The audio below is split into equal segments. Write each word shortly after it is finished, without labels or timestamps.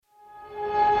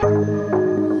Hello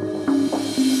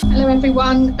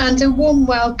everyone, and a warm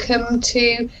welcome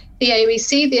to the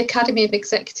AOEC, the Academy of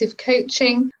Executive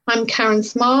Coaching. I'm Karen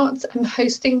Smart. I'm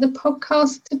hosting the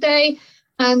podcast today,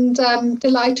 and I'm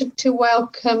delighted to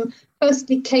welcome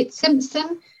firstly Kate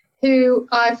Simpson, who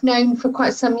I've known for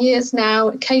quite some years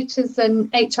now. Kate is an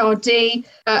HRD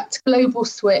at Global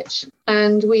Switch,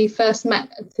 and we first met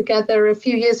together a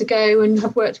few years ago and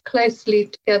have worked closely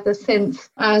together since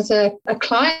as a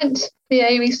client, the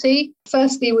AOEC,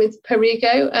 firstly with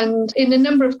Perigo and in a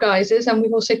number of guises, and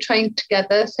we've also trained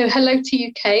together. So hello to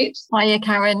you, Kate. Hiya,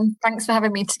 Karen. Thanks for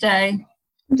having me today.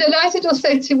 I'm delighted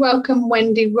also to welcome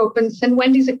Wendy Robinson.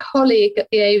 Wendy's a colleague at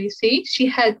the AOEC. She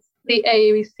heads the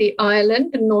AOEC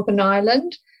Ireland and Northern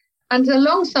Ireland. And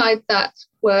alongside that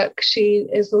work, she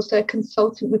is also a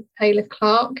consultant with Taylor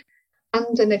Clark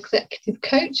and an executive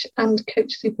coach and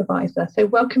coach supervisor. So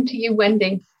welcome to you,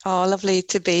 Wendy. Oh, lovely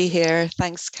to be here.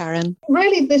 Thanks, Karen.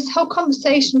 Really, this whole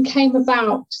conversation came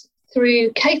about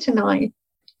through Kate and I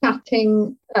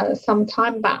chatting some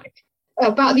time back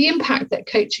about the impact that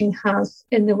coaching has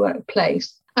in the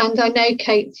workplace. And I know,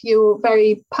 Kate, you're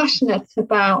very passionate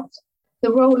about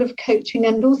the role of coaching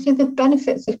and also the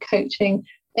benefits of coaching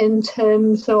in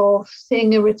terms of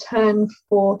seeing a return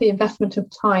for the investment of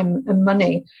time and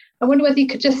money. I wonder whether you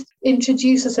could just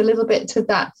introduce us a little bit to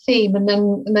that theme, and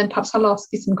then perhaps I'll ask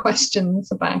you some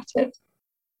questions about it.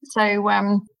 So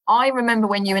I remember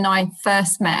when you and I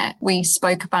first met, we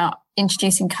spoke about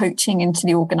introducing coaching into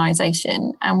the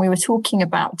organisation, and we were talking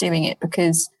about doing it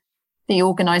because the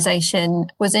organisation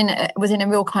was in a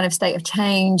real kind of state of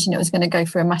change, and it was going to go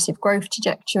through a massive growth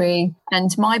trajectory.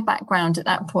 And my background at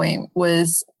that point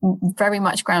was very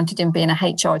much grounded in being a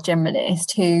HR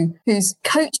generalist whose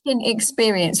coaching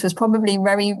experience was probably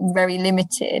very, very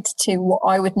limited to what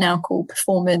I would now call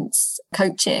performance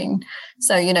coaching.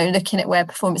 So, looking at where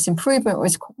performance improvement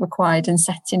was required and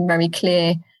setting very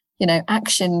clear,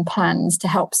 action plans to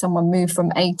help someone move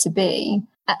from A to B.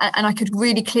 And I could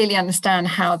really clearly understand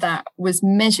how that was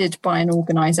measured by an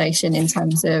organisation in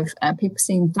terms of people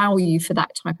seeing value for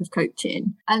that type of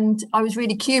coaching. And I was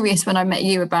really curious when I met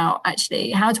you about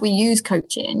actually how do we use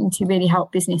coaching to really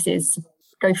help businesses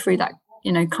go through that,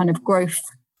 kind of growth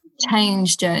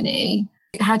change journey.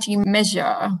 How do you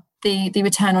measure the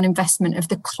return on investment of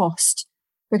the cost?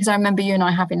 Because I remember you and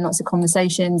I having lots of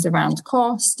conversations around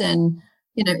cost, and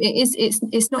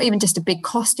it's not even just a big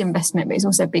cost investment, but it's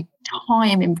also a big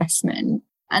time investment.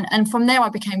 And from there, I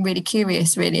became really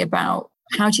curious really about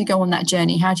how do you go on that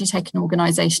journey? How do you take an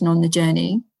organisation on the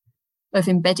journey of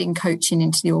embedding coaching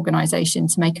into the organisation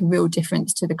to make a real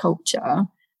difference to the culture?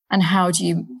 And how do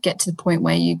you get to the point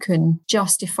where you can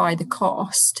justify the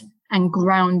cost and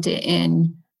ground it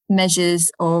in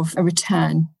measures of a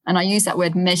return? And I use that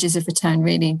word measures of return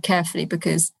really carefully,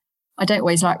 because I don't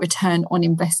always like return on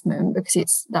investment,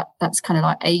 because that's kind of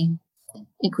like A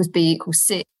equals B equals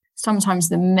C. Sometimes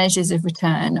the measures of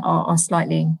return are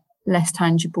slightly less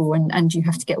tangible, and you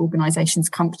have to get organisations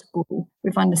comfortable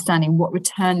with understanding what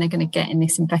return they're going to get in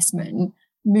this investment,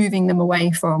 moving them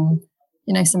away from,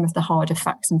 some of the harder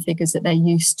facts and figures that they're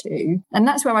used to. And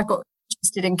that's where I got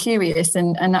interested and curious.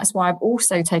 And that's why I've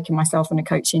also taken myself on a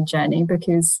coaching journey,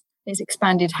 because it's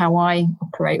expanded how I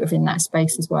operate within that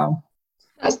space as well.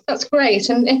 That's great.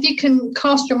 And if you can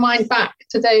cast your mind back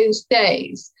to those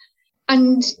days,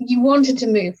 and you wanted to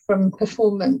move from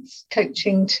performance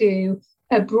coaching to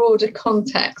a broader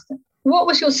context, what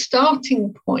was your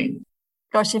starting point?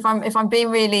 Gosh, if I'm being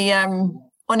really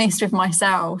honest with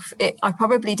myself, I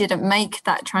probably didn't make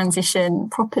that transition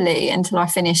properly until I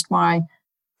finished my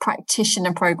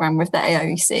practitioner program with the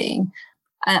AOEC.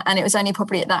 And it was only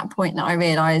probably at that point that I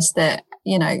realised that,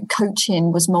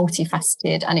 coaching was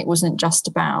multifaceted, and it wasn't just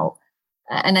about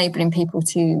enabling people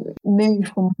to move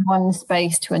from one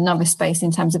space to another space in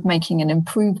terms of making an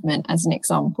improvement, as an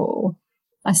example.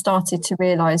 I started to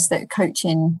realise that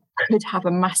coaching could have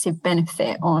a massive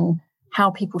benefit on how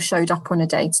people showed up on a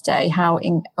day-to-day, how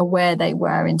aware they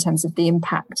were in terms of the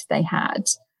impact they had,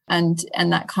 and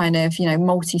that kind of,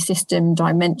 multi-system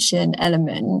dimension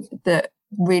element that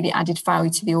really added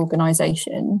value to the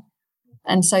organisation.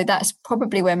 And so that's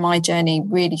probably where my journey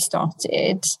really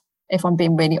started, if I'm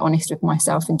being really honest with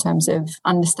myself, in terms of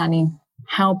understanding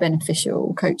how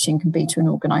beneficial coaching can be to an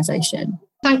organisation.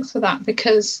 Thanks for that,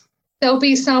 because there'll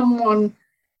be someone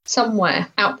somewhere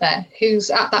out there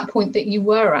who's at that point that you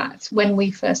were at when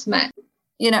we first met.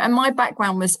 And my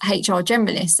background was HR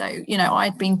generalist. So,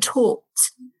 I'd been taught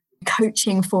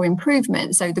coaching for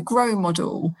improvement. So the GROW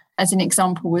model as an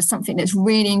example, was something that's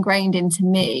really ingrained into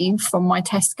me from my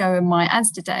Tesco and my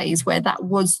Asda days, where that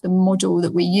was the model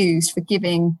that we used for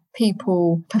giving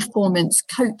people performance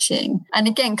coaching. And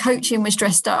again, coaching was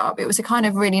dressed up. It was a kind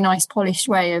of really nice polished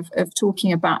way of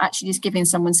talking about actually just giving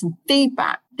someone some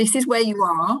feedback. This is where you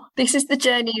are. This is the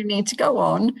journey you need to go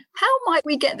on. How might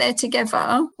we get there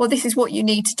together? Well, this is what you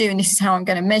need to do, and this is how I'm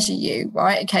going to measure you,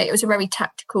 right? Okay, it was a very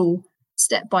tactical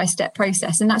step-by-step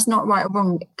process, and that's not right or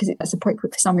wrong because that's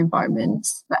appropriate for some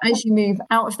environments. But as you move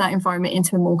out of that environment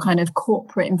into a more kind of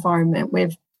corporate environment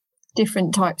with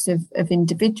different types of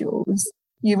individuals,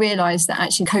 you realise that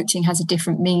actually coaching has a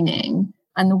different meaning,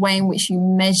 and the way in which you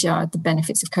measure the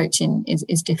benefits of coaching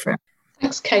is different.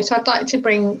 Thanks, Kate. I'd like to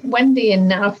bring Wendy in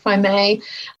now, if I may,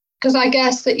 because I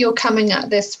guess that you're coming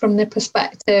at this from the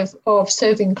perspective of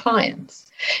serving clients.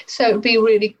 So it would be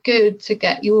really good to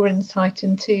get your insight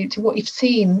into what you've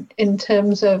seen in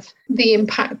terms of the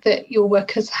impact that your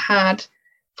work has had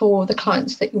for the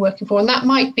clients that you're working for. And that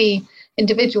might be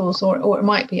individuals or it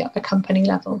might be at a company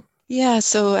level. Yeah,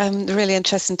 so really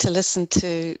interesting to listen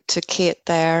to Kate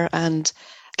there. And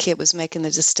Kate was making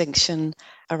the distinction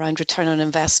around return on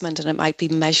investment, and it might be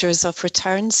measures of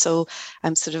return. So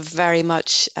I'm sort of very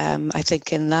much, I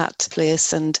think, in that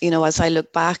place. And, you know, as I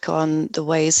look back on the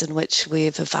ways in which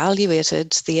we've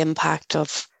evaluated the impact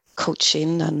of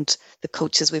coaching and the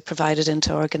coaches we provided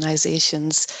into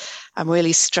organizations, I'm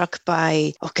really struck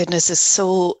by, oh goodness, there's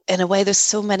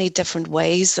so many different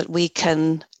ways that we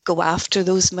can go after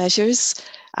those measures.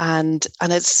 And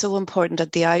it's so important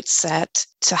at the outset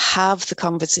to have the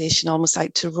conversation, almost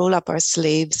like to roll up our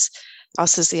sleeves,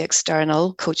 us as the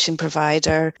external coaching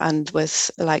provider and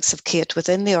with the likes of Kate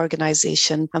within the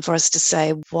organisation, and for us to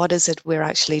say, what is it we're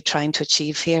actually trying to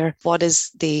achieve here? What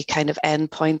is the kind of end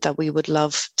point that we would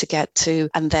love to get to?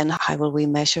 And then how will we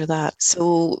measure that?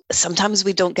 So sometimes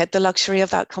we don't get the luxury of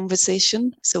that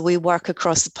conversation. So we work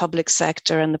across the public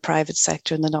sector and the private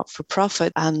sector and the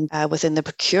not-for-profit, and within the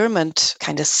procurement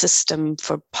kind of system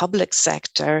for public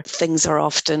sector, things are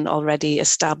often already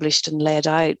established and laid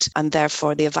out, and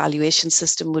therefore the evaluation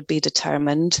system would be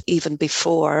determined even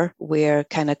before we're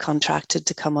kind of contracted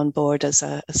to come on board as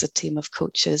a team of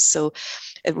coaches. So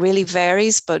it really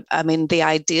varies, but I mean, the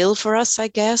ideal for us, I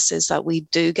guess, is that we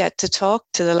do get to talk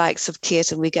to the likes of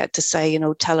Kate and we get to say, you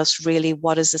know, tell us really,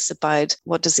 what is this about?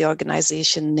 What does the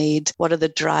organisation need? What are the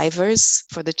drivers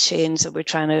for the change that we're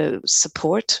trying to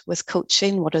support with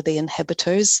coaching? What are the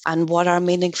inhibitors? And what are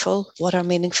meaningful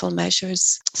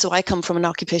measures? So I come from an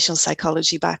occupational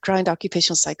psychology background.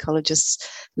 Occupational psychologists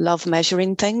love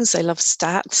measuring things. They love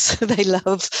stats. They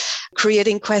love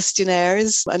creating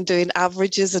questionnaires and doing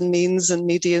averages and means and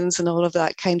medians and all of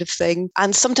that kind of thing.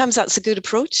 And sometimes that's a good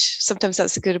approach.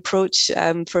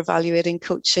 For evaluating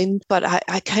coaching. But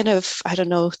I don't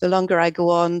know, the longer I go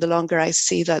on, the longer I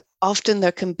see that often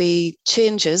there can be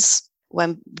changes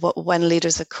when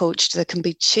leaders are coached. There can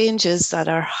be changes that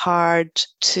are hard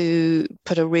to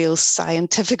put a real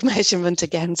scientific measurement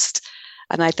against.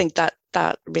 And I think that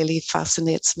really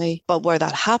fascinates me. But where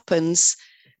that happens,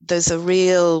 there's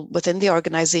within the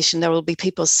organization, there will be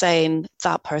people saying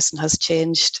that person has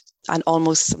changed. And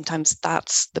almost sometimes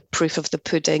that's the proof of the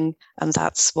pudding. And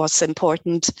that's what's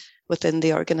important within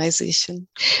the organization.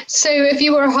 So if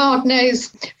you were a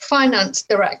hard-nosed finance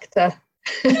director,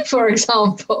 for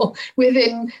example,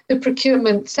 within the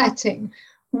procurement setting,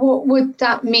 what would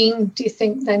that mean, do you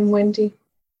think then, Wendy?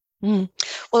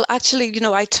 Well, actually, you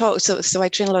know, I train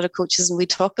a lot of coaches and we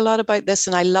talk a lot about this,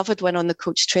 and I love it when on the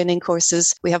coach training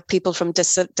courses, we have people from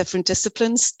different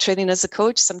disciplines training as a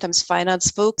coach, sometimes finance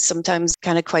folk, sometimes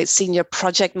kind of quite senior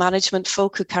project management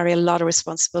folk who carry a lot of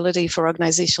responsibility for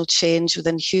organizational change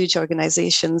within huge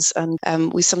organizations.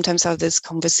 And we sometimes have this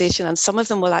conversation, and some of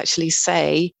them will actually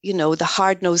say, you know, the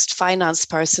hard-nosed finance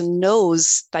person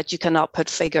knows that you cannot put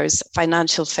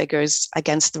financial figures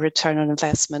against the return on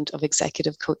investment of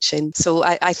executive coaching. So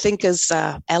I think as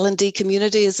L&D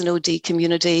community, as an OD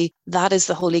community, that is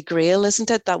the holy grail,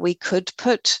 isn't it? That we could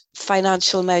put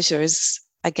financial measures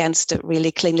against it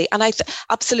really cleanly. And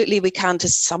absolutely we can to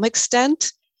some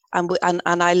extent. And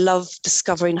I love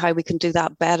discovering how we can do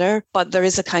that better. But there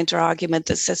is a counter argument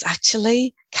that says,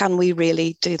 actually, can we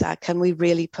really do that? Can we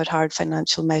really put hard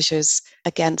financial measures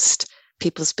against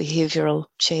people's behavioural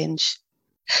change?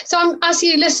 So as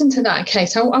you listen to that,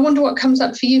 Kate, I wonder what comes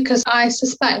up for you, because I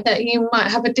suspect that you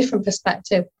might have a different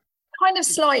perspective. Kind of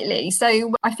slightly.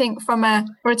 So I think from a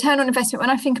return on investment, when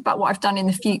I think about what I've done in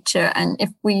the future, and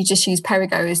if we just use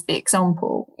Perrigo as the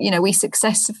example, you know, we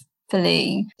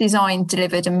successfully designed,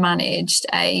 delivered and managed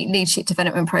a leadership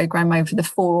development program over the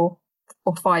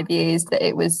or 5 years that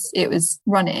it was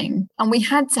running. And we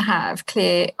had to have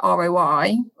clear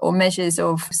ROI, or measures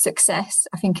of success,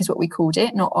 I think is what we called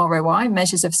it, not ROI,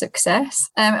 measures of success.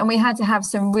 And we had to have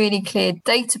some really clear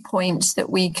data points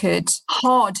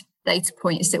hard data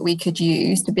points that we could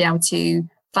use to be able to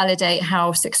validate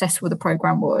how successful the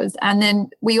program was. And then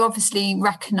we obviously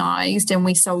recognised and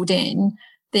we sold in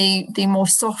the more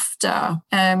softer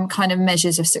kind of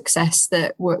measures of success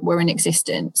that were in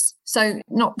existence. So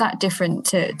not that different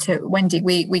to Wendy.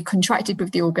 We contracted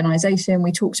with the organisation.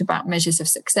 We talked about measures of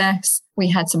success. We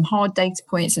had some hard data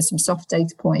points and some soft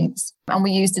data points. And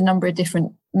we used a number of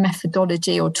different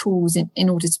methodology or tools in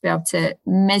order to be able to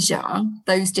measure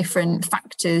those different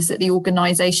factors that the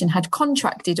organisation had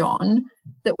contracted on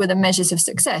that were the measures of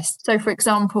success. So, for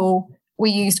example, we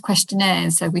used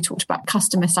questionnaires. So we talked about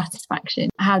customer satisfaction.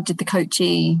 How did the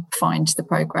coachee find the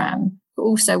program? But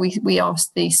also we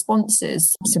asked the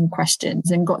sponsors some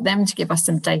questions and got them to give us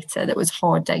some data that was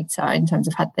hard data in terms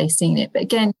of had they seen it. But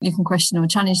again, you can question or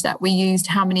challenge that. We used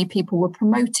how many people were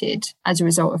promoted as a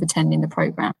result of attending the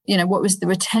program. What was the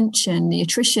retention, the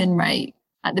attrition rate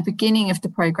at the beginning of the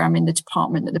program in the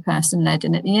department that the person led,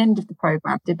 and at the end of the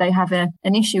program, did they have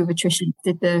an issue of attrition?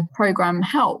 Did the program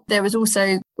help? There was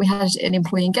also, we had an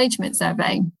employee engagement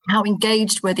survey. How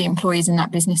engaged were the employees in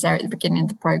that business area at the beginning of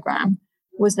the program?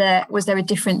 Was there a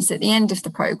difference at the end of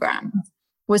the program?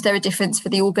 Was there a difference for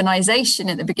the organisation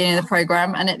at the beginning of the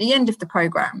program and at the end of the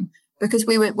program? Because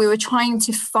we were trying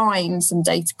to find some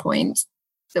data points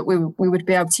that we would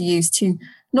be able to use to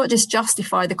not just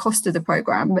justify the cost of the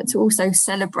program, but to also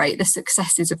celebrate the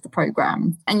successes of the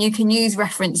program. And you can use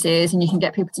references and you can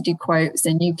get people to do quotes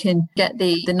and you can get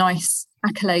the nice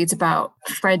accolades about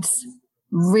Fred's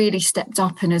really stepped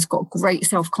up and has got great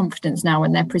self-confidence now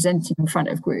when they're presenting in front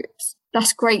of groups.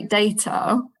 That's great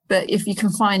data. But if you can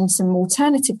find some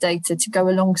alternative data to go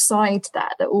alongside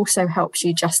that also helps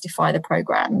you justify the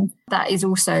program, that is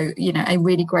also, a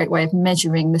really great way of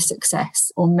measuring the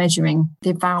success or measuring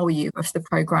the value of the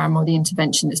program or the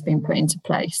intervention that's been put into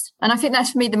place. And I think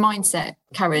that's for me the mindset,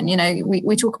 Karen.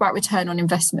 We talk about return on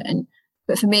investment,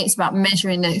 but for me, it's about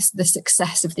measuring the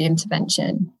success of the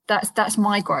intervention. That's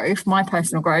my growth, my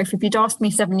personal growth. If you'd asked me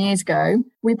 7 years ago,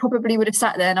 we probably would have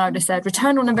sat there and I would have said,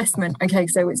 return on investment. Okay,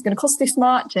 so it's going to cost this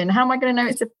much, and how am I going to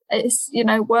know it's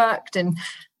worked, and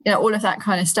all of that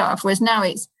kind of stuff. Whereas now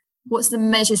it's what's the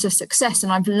measures of success,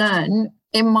 and I've learned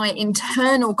in my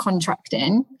internal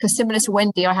contracting, because similar to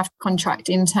Wendy, I have to contract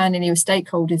internally with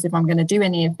stakeholders if I'm going to do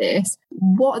any of this.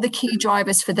 What are the key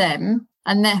drivers for them?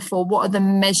 And therefore, what are the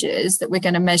measures that we're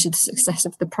going to measure the success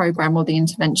of the program or the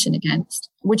intervention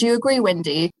against? Would you agree,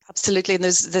 Wendy? Absolutely. And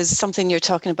there's something you're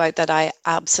talking about that I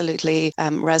absolutely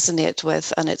resonate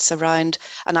with. And it's around,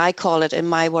 and I call it, in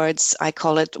my words,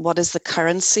 what is the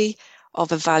currency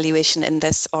of evaluation in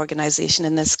this organization,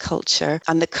 in this culture?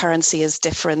 And the currency is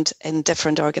different in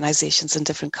different organizations and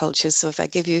different cultures. So if I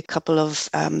give you a couple of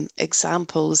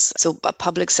examples, so a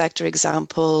public sector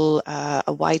example,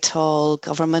 a Whitehall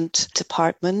government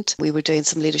department, we were doing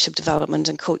some leadership development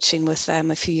and coaching with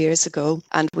them a few years ago.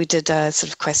 And we did a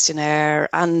sort of questionnaire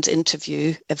and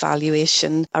interview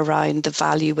evaluation around the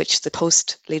value which the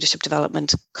post-leadership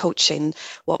development coaching,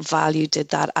 what value did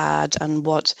that add and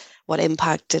what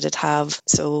impact did it have?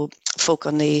 So folk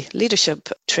on the leadership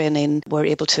training were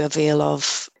able to avail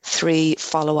of 3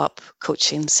 follow-up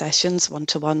coaching sessions,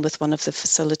 one-to-one with one of the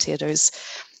facilitators.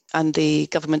 And the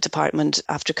government department,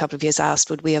 after a couple of years, asked,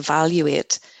 would we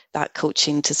evaluate that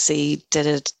coaching to see did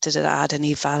it add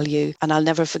any value? And I'll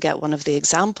never forget one of the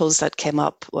examples that came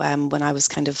up when I was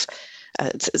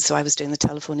so I was doing the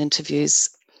telephone interviews,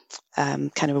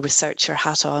 kind of a researcher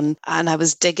hat on, and I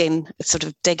was digging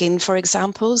for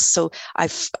examples. So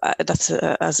that's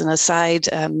as an aside,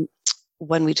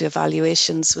 when we do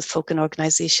evaluations with folk and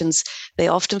organizations, they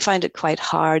often find it quite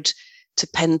hard to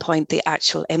pinpoint the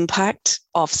actual impact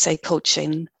of, say,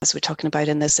 coaching. As we're talking about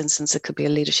in this instance, it could be a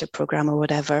leadership program or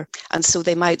whatever. And so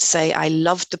they might say, I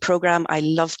loved the program, I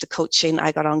loved the coaching,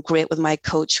 I got on great with my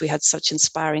coach, we had such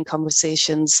inspiring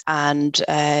conversations, and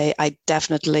I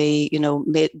definitely,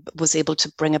 was able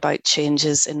to bring about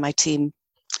changes in my team,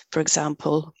 for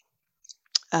example.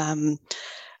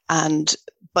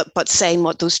 But saying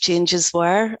what those changes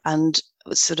were, and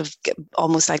sort of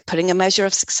almost like putting a measure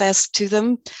of success to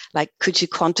them. Like, could you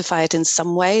quantify it in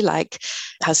some way? Like,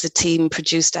 has the team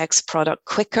produced X product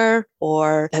quicker,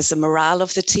 or has the morale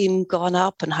of the team gone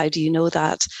up? And how do you know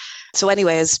that? So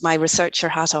anyway, as my researcher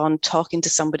hat on, talking to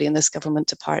somebody in this government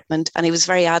department, and he was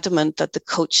very adamant that the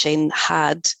coaching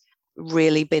had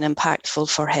really been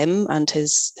impactful for him and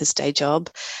his day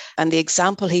job. And the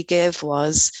example he gave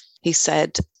was, he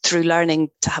said, through learning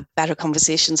to have better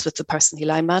conversations with the person he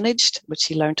line managed, which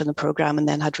he learned on the program and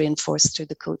then had reinforced through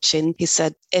the coaching. He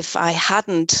said, if I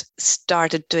hadn't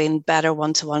started doing better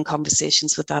one-to-one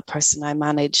conversations with that person I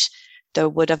manage, there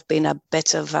would have been a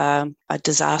bit of a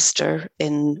disaster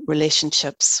in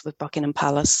relationships with Buckingham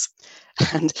Palace.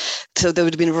 And so there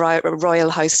would have been a royal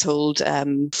household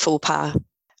faux pas.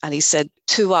 And he said,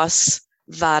 to us,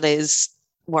 that is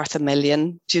worth $1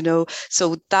 million,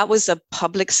 So that was a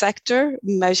public sector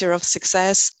measure of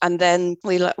success. And then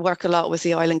we work a lot with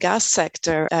the oil and gas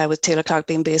sector, with Taylor Clark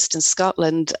being based in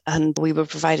Scotland, and we were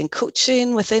providing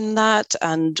coaching within that.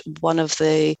 And one of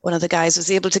the guys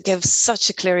was able to give such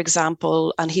a clear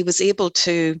example, and he was able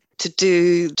to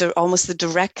do almost the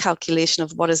direct calculation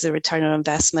of what is the return on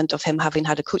investment of him having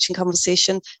had a coaching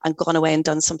conversation and gone away and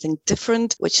done something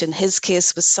different, which in his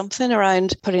case was something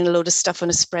around putting a load of stuff on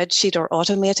a spreadsheet or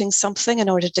automating something in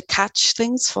order to catch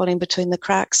things falling between the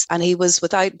cracks. And he was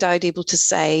without doubt able to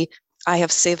say, I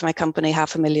have saved my company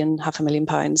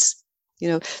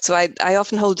 £500,000. So I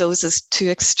often hold those as two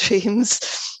extremes.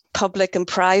 Public and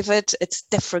private, it's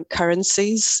different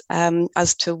currencies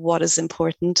as to what is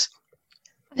important.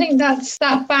 I think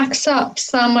that backs up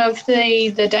some of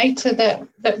the data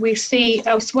that we see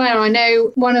elsewhere. I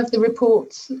know one of the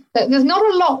reports that there's not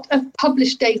a lot of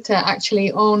published data actually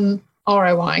on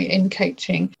ROI in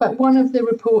coaching, but one of the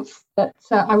reports that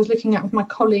I was looking at with my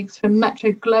colleagues from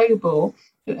Metro Global,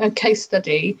 a case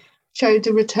study, showed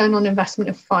a return on investment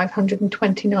of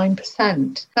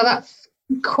 529%. Now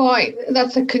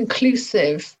that's a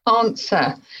conclusive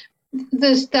answer.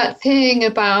 There's that thing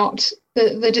about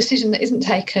the decision that isn't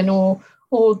taken, or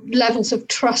levels of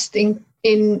trust in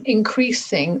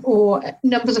increasing, or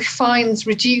numbers of fines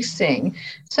reducing.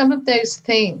 Some of those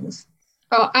things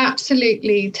are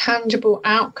absolutely tangible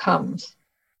outcomes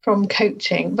from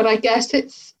coaching. But I guess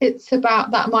it's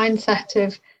about that mindset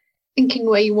of thinking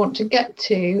where you want to get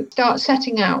to, start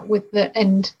setting out with the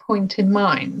end point in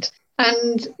mind.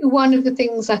 And one of the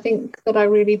things I think that I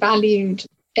really valued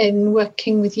in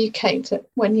working with you, Kate,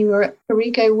 when you were at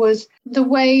Origo, was the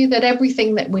way that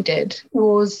everything that we did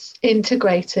was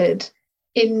integrated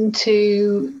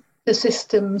into the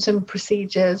systems and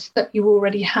procedures that you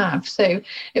already have. So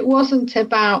it wasn't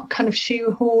about kind of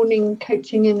shoehorning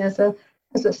coaching in as a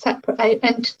separate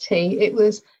entity. It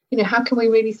was, how can we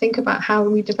really think about how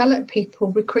we develop people,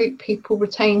 recruit people,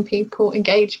 retain people,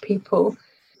 engage people,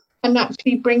 and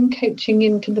actually bring coaching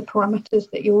into the parameters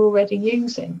that you're already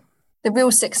using. The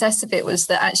real success of it was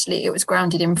that actually it was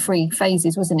grounded in 3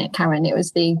 phases, wasn't it, Karen? It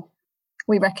was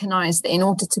we recognised that in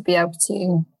order to be able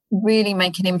to really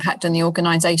make an impact on the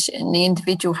organisation, the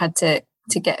individual had to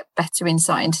get better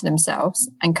insight into themselves,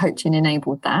 and coaching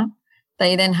enabled that.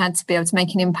 They then had to be able to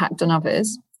make an impact on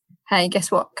others. Hey,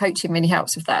 guess what? Coaching really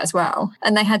helps with that as well.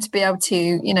 And they had to be able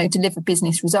to, deliver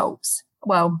business results.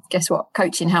 Well, guess what?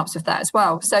 Coaching helps with that as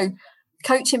well. So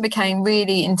coaching became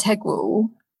really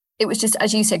integral. It was just,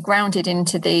 as you said, grounded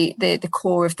into the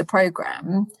core of the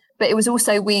programme, but it was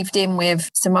also weaved in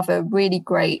with some other really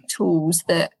great tools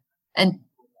that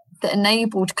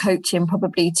enabled coaching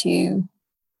probably to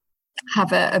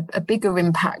have a bigger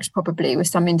impact probably with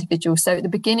some individuals. So at the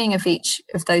beginning of each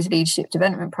of those leadership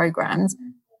development programmes,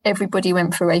 everybody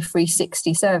went through a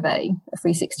 360 survey, a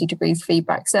 360 degrees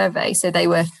feedback survey. So they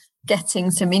were getting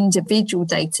some individual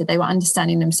data. They were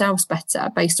understanding themselves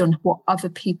better based on what other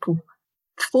people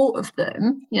thought of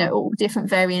them, all different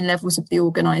varying levels of the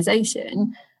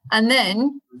organisation. And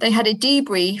then they had a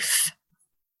debrief,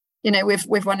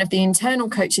 with one of the internal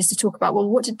coaches to talk about, well,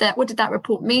 what did that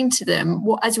report mean to them?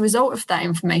 What, as a result of that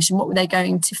information, what were they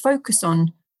going to focus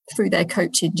on through their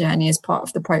coaching journey as part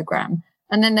of the programme?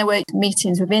 And then there were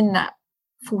meetings within that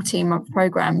 14-month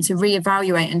programme to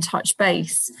reevaluate and touch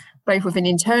base, both with an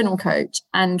internal coach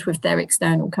and with their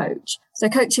external coach. So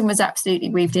coaching was absolutely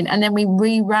weaved in. And then we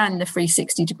reran the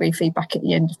 360-degree feedback at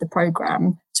the end of the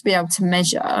programme to be able to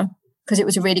measure, because it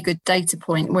was a really good data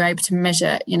point. We were able to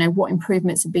measure, what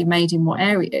improvements had been made in what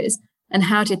areas, and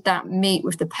how did that meet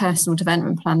with the personal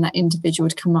development plan that individual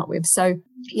had come up with. So,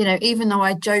 even though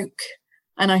I joke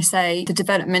and I say the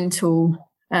developmental,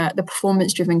 the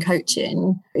performance-driven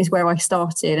coaching is where I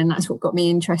started, and that's what got me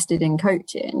interested in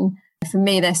coaching. For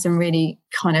me, there's some really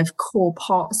kind of core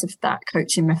parts of that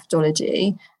coaching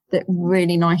methodology that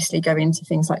really nicely go into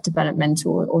things like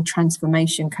developmental or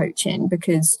transformation coaching,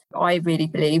 because I really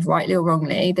believe, rightly or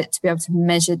wrongly, that to be able to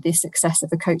measure the success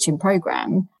of a coaching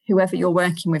program, whoever you're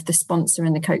working with, the sponsor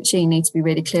and the coachee, need to be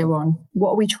really clear on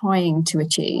what are we trying to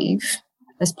achieve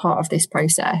as part of this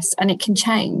process. And it can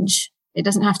change. It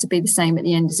doesn't have to be the same at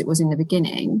the end as it was in the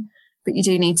beginning, but you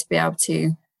do need to be able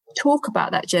to talk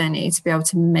about that journey to be able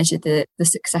to measure the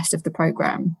success of the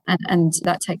program. And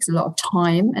that takes a lot of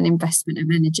time and investment of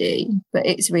energy, but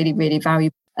it's really, really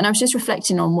valuable. And I was just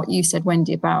reflecting on what you said,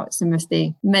 Wendy, about some of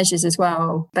the measures as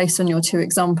well, based on your two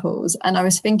examples. And I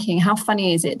was thinking, how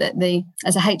funny is it that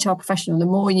as a HR professional, the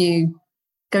more you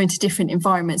go into different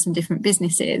environments and different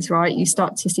businesses, right, you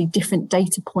start to see different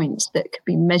data points that could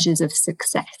be measures of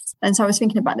success. And so I was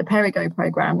thinking about the Perigo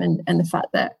program and the fact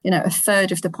that, a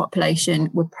third of the population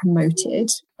were promoted.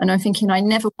 And I'm thinking, I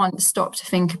never once stopped to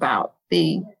think about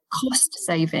the cost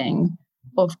saving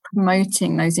of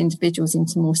promoting those individuals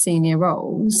into more senior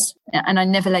roles. And I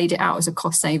never laid it out as a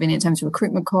cost saving in terms of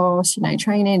recruitment costs,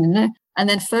 training. And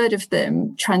then a third of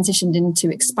them transitioned into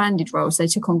expanded roles. They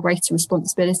took on greater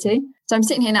responsibility. So I'm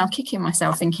sitting here now kicking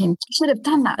myself thinking, I should have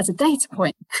done that as a data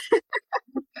point.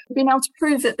 Being able to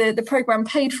prove that the programme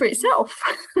paid for itself.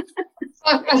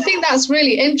 I think that's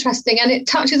really interesting, and it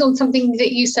touches on something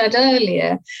that you said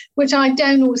earlier, which I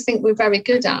don't always think we're very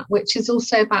good at, which is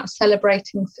also about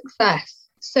celebrating success.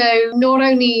 So not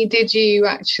only did you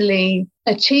actually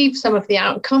achieve some of the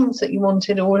outcomes that you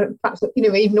wanted, or perhaps,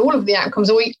 even all of the outcomes,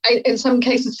 or in some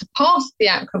cases surpassed the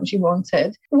outcomes you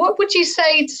wanted, what would you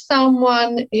say to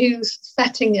someone who's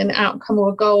setting an outcome or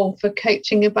a goal for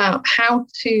coaching about how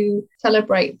to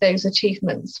celebrate those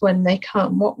achievements when they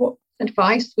come? What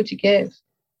advice would you give?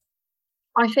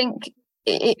 I think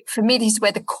for me, this is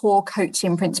where the core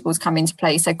coaching principles come into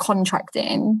play. So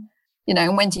contracting,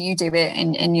 and when do you do it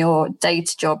in your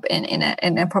day-to job in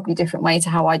a probably different way to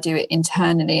how I do it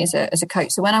internally as a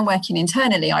coach. So when I'm working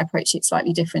internally, I approach it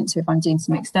slightly different to if I'm doing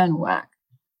some external work.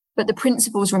 But the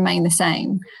principles remain the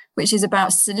same, which is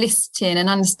about soliciting and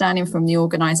understanding from the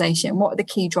organisation what are the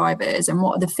key drivers and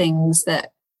what are the things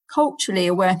that culturally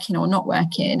are working or not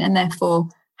working, and therefore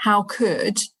how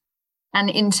could an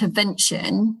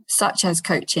intervention such as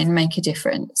coaching make a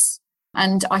difference.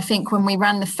 And I think when we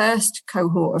ran the first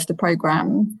cohort of the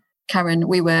programme, Karen,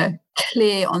 we were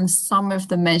clear on some of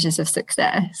the measures of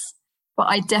success. But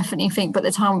I definitely think by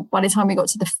the time we got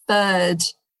to the third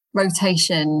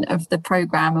rotation of the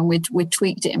programme and we'd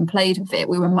tweaked it and played with it,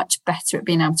 we were much better at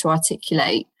being able to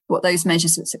articulate what those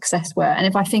measures of success were. And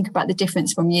if I think about the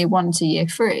difference from year 1 to year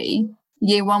 3,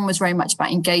 year 1 was very much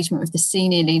about engagement with the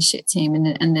senior leadership team and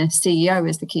the CEO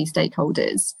as the key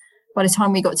stakeholders. By the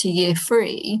time we got to year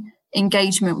 3,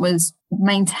 engagement was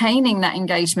maintaining that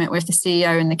engagement with the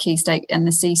CEO and the key stake and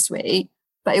the C-suite,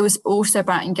 but it was also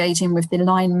about engaging with the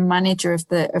line manager of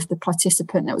the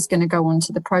participant that was going to go on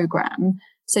to the program.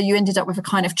 So you ended up with a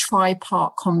kind of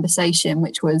tripart conversation,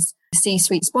 which was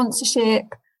C-suite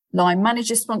sponsorship, line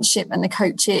manager sponsorship, and the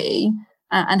coachee,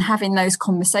 and having those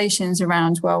conversations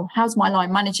around, well, how's my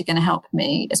line manager going to help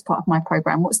me as part of my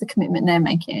program? What's the commitment they're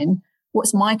making?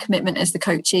 What's my commitment as the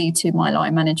coachee to my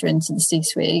line manager and to the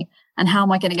C-suite? And how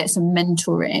am I going to get some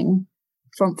mentoring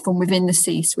from within the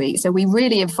C-suite? So we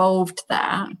really evolved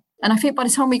that. And I think by the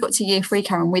time we got to year 3,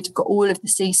 Karen, we'd got all of the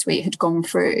C-suite had gone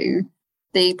through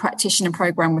the practitioner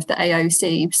program with the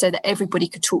AOC so that everybody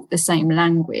could talk the same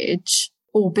language,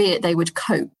 albeit they would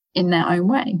cope in their own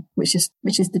way, which is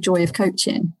the joy of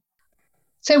coaching.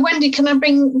 So Wendy, can I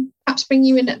perhaps bring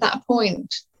you in at that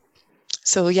point?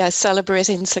 So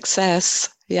celebrating success.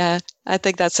 Yeah, I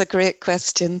think that's a great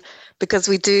question, because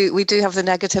we do have the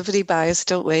negativity bias,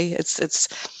 don't we? It's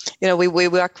we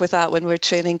work with that when we're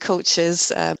training coaches,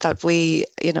 that we,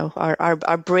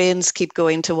 our brains keep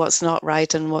going to what's not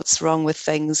right and what's wrong with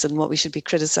things and what we should be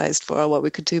criticized for or what we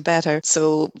could do better.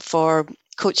 So for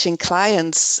coaching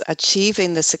clients,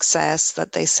 achieving the success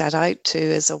that they set out to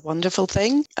is a wonderful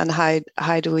thing. And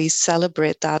how do we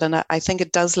celebrate that? And I think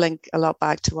it does link a lot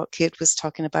back to what Kate was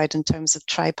talking about in terms of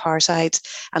tripartite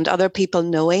and other people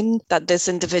knowing that this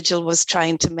individual was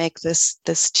trying to make this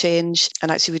change. And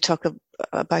actually we talk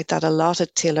about that a lot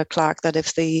at Taylor Clark, that if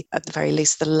at the very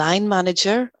least, the line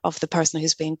manager of the person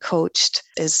who's being coached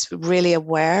is really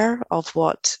aware of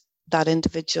what that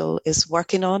individual is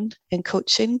working on in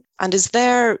coaching, and is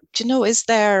there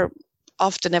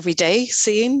often every day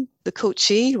seeing the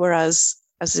coachee, whereas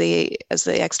as the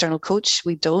external coach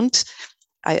we don't.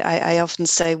 I often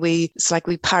say it's like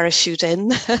we parachute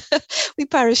in. We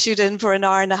parachute in for an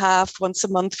hour and a half once a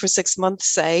month for 6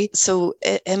 months, say. So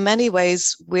in many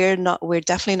ways, we're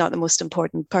definitely not the most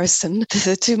important person.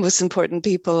 The two most important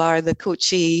people are the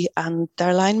coachee and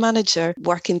their line manager,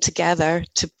 working together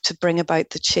to bring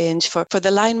about the change for the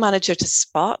line manager to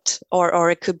spot, or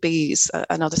it could be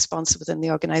another sponsor within the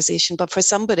organization, but for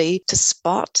somebody to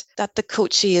spot that the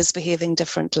coachee is behaving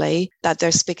differently, that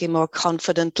they're speaking more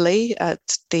confidently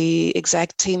at the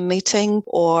exec team meeting,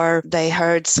 or they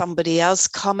heard somebody else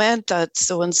comment that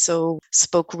so-and-so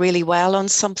spoke really well on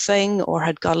something or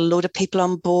had got a load of people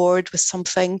on board with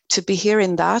something. To be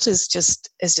hearing that is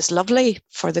just lovely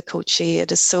for the coachee.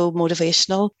 It is so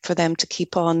motivational for them to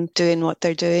keep on doing what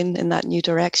they're doing in that new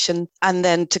direction. And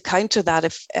then to counter that,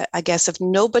 if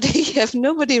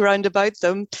nobody round about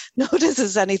them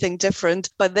notices anything different,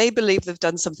 but they believe they've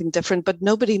done something different, but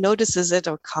nobody notices it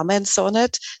or comments on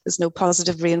it, there's no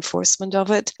positive reinforcement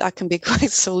of it, that can be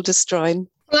quite soul destroying.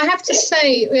 Well, I have to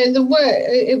say, with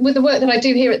the work that I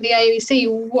do here at the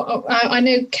AOEC, I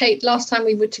know, Kate, last time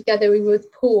we were together, we were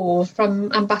with Paul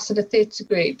from Ambassador Theatre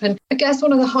Group. And I guess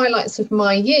one of the highlights of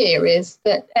my year is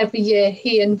that every year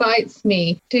he invites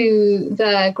me to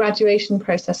their graduation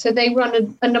process. So they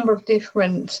run a number of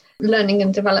different learning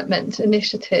and development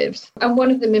initiatives. And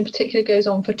one of them in particular goes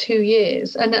on for 2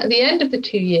 years. And at the end of the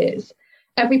 2 years,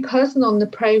 every person on the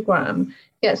programme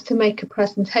gets to make a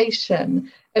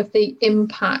presentation of the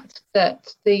impact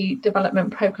that the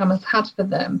development programme has had for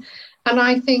them. And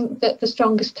I think that the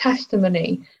strongest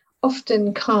testimony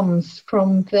often comes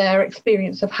from their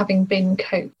experience of having been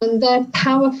coached, and they're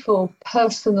powerful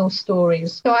personal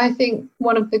stories. So I think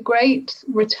one of the great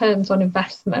returns on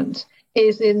investment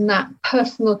is in that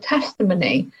personal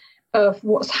testimony of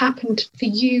what's happened for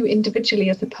you individually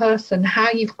as a person,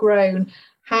 how you've grown,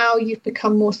 how you've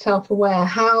become more self-aware,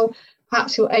 how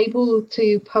perhaps you're able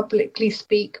to publicly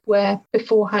speak where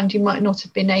beforehand you might not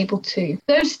have been able to.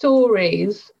 Those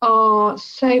stories are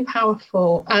so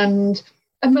powerful and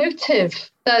emotive.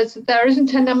 There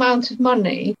isn't an amount of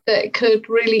money that could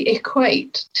really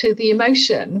equate to the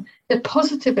emotion, the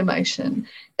positive emotion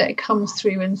that comes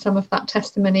through in some of that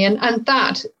testimony. And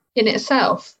that in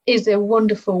itself is a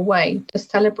wonderful way to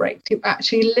celebrate, to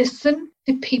actually listen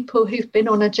to people who've been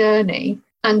on a journey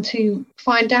and to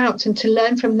find out and to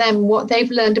learn from them what they've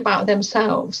learned about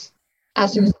themselves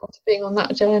as a result of being on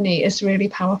that journey is really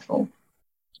powerful.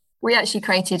 We actually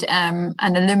created an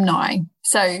alumni.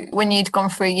 So when you'd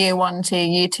gone through year 1 to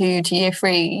year 2 to year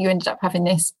 3, you ended up having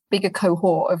this bigger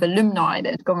cohort of alumni that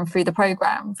had gone through the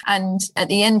programme. And at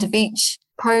the end of each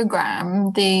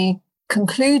programme, the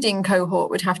concluding cohort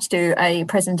would have to do a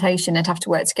presentation. They'd have to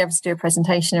work together to do a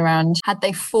presentation around had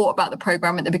they thought about the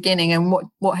programme at the beginning and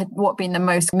what had been the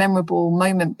most memorable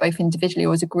moment, both individually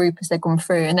or as a group, as they'd gone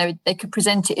through. And they could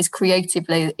present it as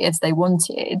creatively as they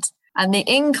wanted. And the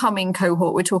incoming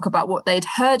cohort would talk about what they'd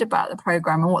heard about the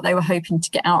programme and what they were hoping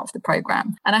to get out of the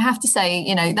programme. And I have to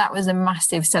say, that was a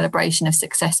massive celebration of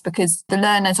success, because the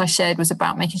Learn, as I shared, was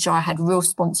about making sure I had real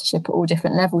sponsorship at all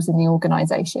different levels in the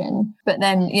organisation. But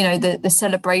then, the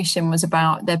celebration was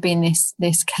about there being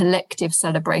this collective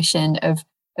celebration of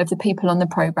the people on the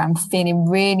programme feeling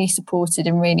really supported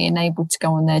and really enabled to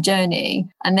go on their journey,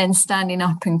 and then standing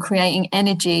up and creating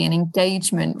energy and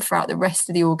engagement throughout the rest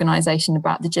of the organisation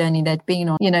about the journey they'd been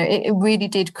on. It really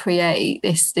did create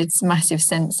this massive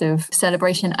sense of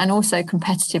celebration and also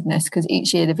competitiveness, because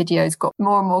each year the videos got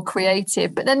more and more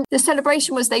creative. But then the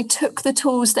celebration was they took the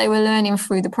tools they were learning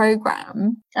through the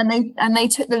programme and they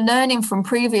took the learning from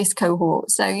previous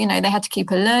cohorts. So, they had to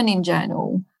keep a learning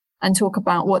journal and talk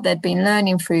about what they'd been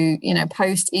learning through,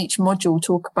 post each module,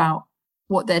 talk about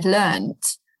what they'd learned.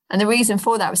 And the reason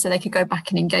for that was so they could go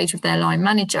back and engage with their line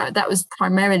manager. That was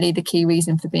primarily the key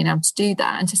reason for being able to do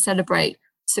that, and to celebrate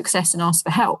success and ask for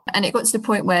help. And it got to the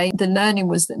point where the learning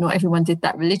was that not everyone did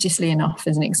that religiously enough,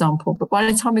 as an example. But by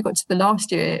the time we got to the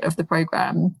last year of the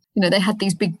programme, they had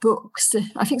these big books.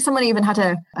 I think someone even had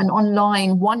an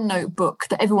online OneNote book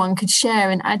that everyone could share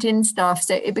and add in stuff.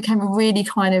 So it became a really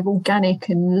kind of organic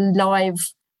and live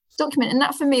document. And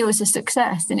that for me was a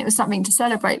success, and it was something to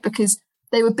celebrate, because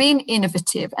they were being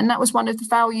innovative, and that was one of the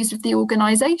values of the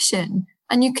organisation.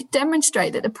 And you could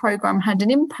demonstrate that the programme had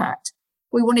an impact.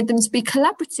 We wanted them to be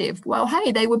collaborative. Well,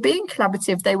 hey, they were being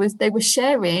collaborative. They were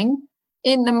sharing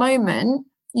in the moment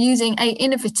using a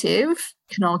innovative,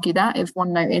 you can argue that if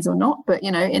OneNote is or not, but,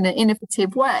 in an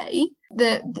innovative way,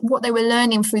 what they were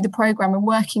learning through the programme and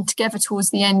working together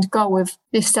towards the end goal of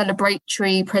this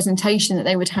celebratory presentation that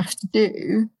they would have to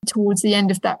do towards the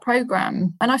end of that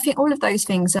programme. And I think all of those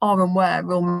things are and were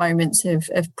real moments of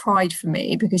pride for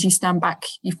me, because you stand back,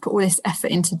 you've put all this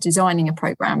effort into designing a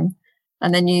programme,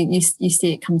 and then you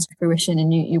see it come to fruition,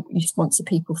 and you sponsor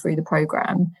people through the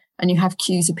programme, and you have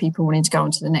queues of people wanting to go on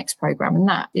to the next programme. And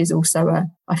that is also,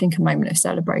 I think, a moment of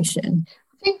celebration.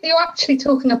 I think you're actually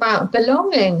talking about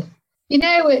belonging.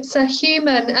 It's a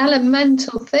human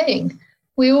elemental thing.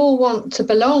 We all want to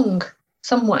belong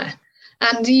somewhere,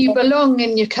 and you belong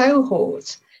in your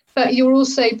cohort, but you're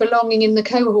also belonging in the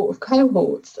cohort of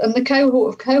cohorts, and the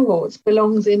cohort of cohorts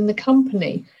belongs in the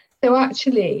company. So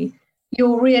actually,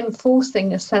 you're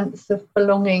reinforcing a sense of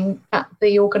belonging at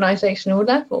the organisational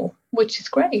level, which is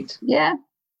great. Yeah.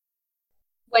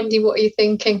 Wendy, what are you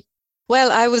thinking?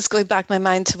 Well, I was going back my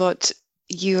mind to what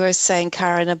you were saying,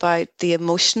 Karen, about the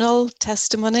emotional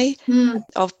testimony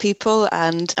of people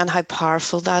and how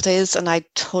powerful that is. And I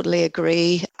totally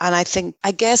agree. And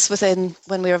I guess when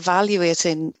we're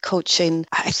evaluating coaching,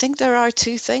 I think there are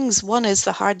two things. One is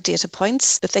the hard data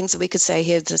points, the things that we could say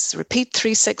here, this is repeat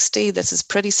 360, this is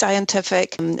pretty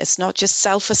scientific. It's not just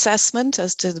self-assessment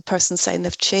as to the person saying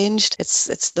they've changed.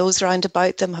 It's those around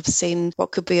about them have seen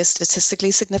what could be a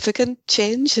statistically significant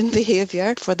change in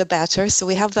behaviour for the better. So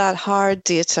we have that hard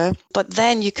data, but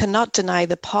then you cannot deny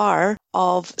the power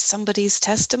of somebody's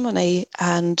testimony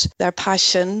and their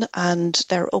passion and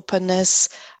their openness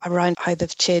around how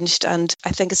they've changed. And I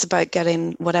think it's about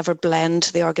getting whatever blend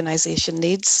the organisation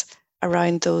needs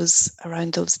around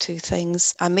those two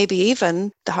things. And maybe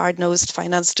even the hard-nosed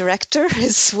finance director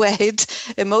is swayed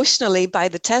emotionally by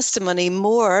the testimony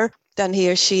more than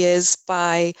he or she is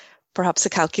by perhaps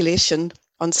a calculation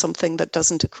on something that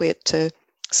doesn't equate to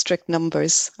strict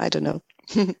numbers. I don't know.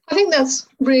 I think that's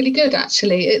really good,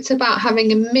 actually. It's about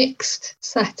having a mixed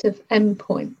set of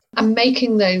endpoints and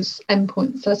making those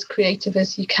endpoints as creative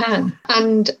as you can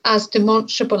and as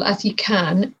demonstrable as you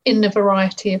can in a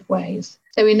variety of ways.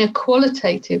 So in a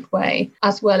qualitative way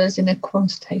as well as in a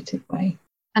quantitative way.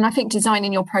 And I think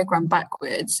designing your program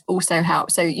backwards also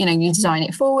helps. So, you design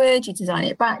it forward, you design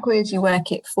it backwards, you work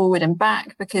it forward and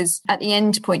back, because at the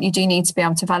end point, you do need to be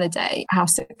able to validate how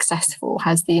successful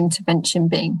has the intervention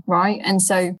been, right? And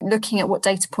so looking at what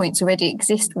data points already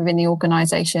exist within the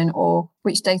organisation or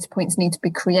which data points need to be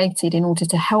created in order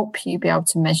to help you be able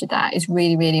to measure that is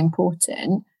really, really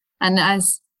important. And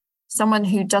as someone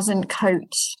who doesn't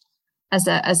coach as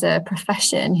a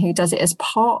profession, who does it as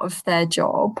part of their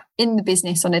job in the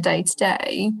business on a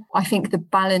day-to-day, I think the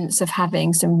balance of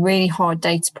having some really hard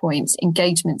data points,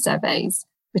 engagement surveys,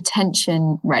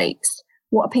 retention rates,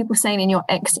 what are people saying in your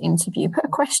exit interview? Put a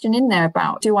question in there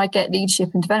about, do I get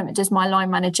leadership and development? Does my line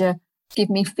manager give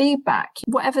me feedback?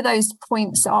 Whatever those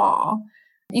points are,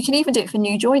 you can even do it for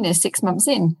new joiners 6 months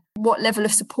in. What level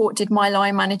of support did my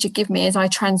line manager give me as I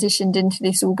transitioned into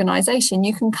this organisation?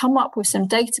 You can come up with some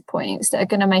data points that are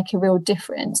going to make a real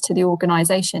difference to the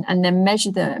organisation and then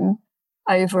measure them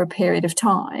over a period of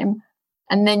time.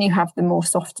 And then you have the more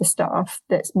softer stuff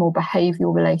that's more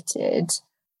behavioural related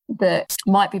that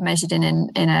might be measured in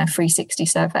a 360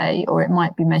 survey, or it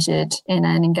might be measured in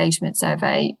an engagement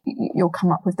survey. You'll come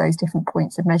up with those different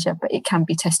points of measure, but it can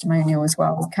be testimonial as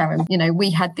well, Karen. We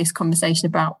had this conversation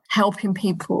about helping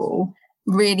people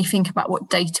really think about what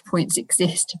data points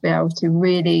exist to be able to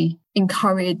really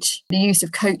encourage the use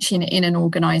of coaching in an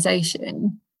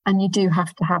organisation. And you do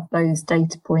have to have those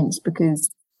data points because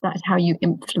that's how you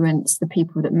influence the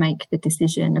people that make the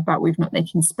decision about whether or not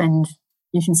you can spend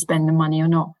the money or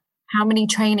not. How many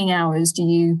training hours do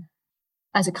you,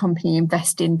 as a company,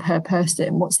 invest in per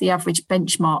person? What's the average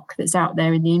benchmark that's out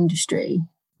there in the industry?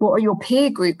 What are your peer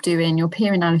group doing, your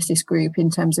peer analysis group in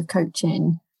terms of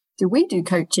coaching? Do we do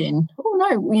coaching?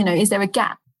 Oh, no. Is there a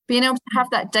gap? Being able to have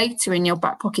that data in your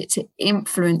back pocket to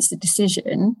influence the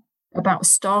decision about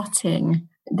starting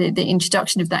the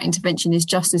introduction of that intervention is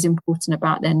just as important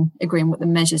about then agreeing what the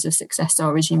measures of success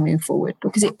are as you move forward,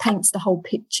 because it paints the whole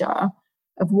picture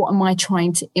of what am I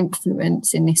trying to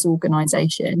influence in this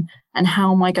organisation and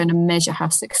how am I going to measure how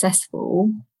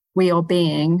successful we are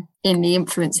being in the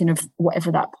influencing of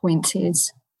whatever that point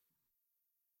is.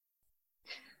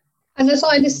 And as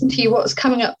I listen to you, what's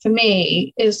coming up for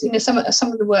me is, some of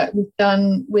the work we've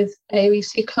done with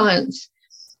AOEC clients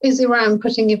is around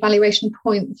putting evaluation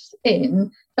points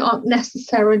in that aren't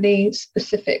necessarily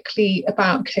specifically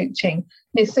about coaching.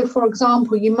 So, for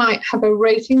example, you might have a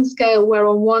rating scale where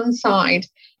on one side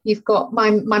you've got my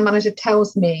manager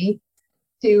tells me,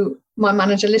 my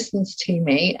manager listens to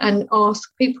me, and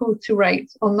ask people to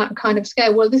rate on that kind of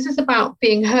scale. Well, this is about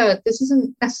being heard. This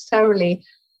isn't necessarily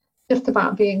just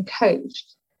about being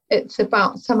coached. It's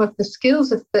about some of the skills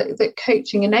that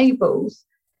coaching enables,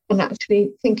 and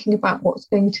actually thinking about what's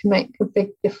going to make a big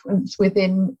difference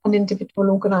within an individual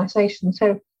organisation.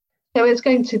 So it's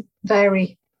going to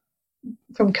vary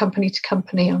from company to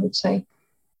company, I would say.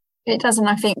 It does, and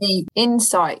I think the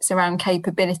insights around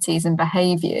capabilities and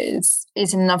behaviours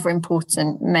is another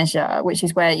important measure, which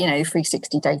is where,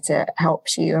 360 data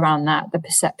helps you around that. The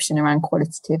perception around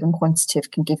qualitative and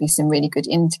quantitative can give you some really good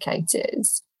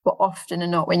indicators. But often or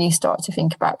not, when you start to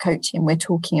think about coaching, we're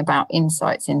talking about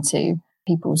insights into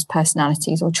people's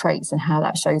personalities or traits and how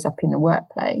that shows up in the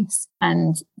workplace.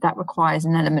 And that requires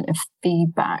an element of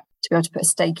feedback. to be able to put a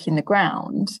stake in the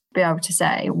ground, be able to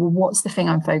say, well, what's the thing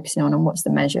I'm focusing on and what's the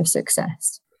measure of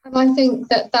success? And I think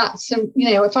that's,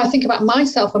 if I think about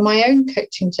myself and my own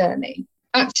coaching journey,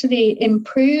 actually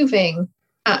improving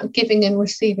at giving and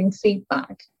receiving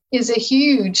feedback is a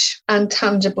huge and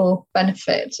tangible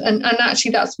benefit. And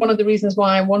actually, that's one of the reasons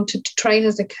why I wanted to train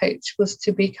as a coach, was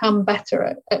to become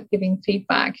better at giving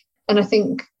feedback. And I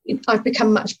think I've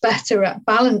become much better at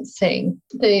balancing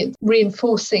the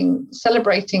reinforcing,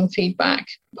 celebrating feedback,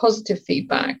 positive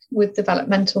feedback with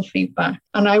developmental feedback.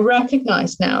 And I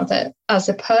recognise now that as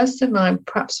a person, I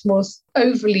perhaps was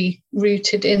overly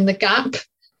rooted in the gap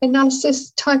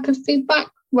analysis type of feedback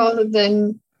rather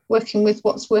than working with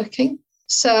what's working.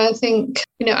 So I think,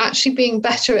 actually being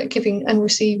better at giving and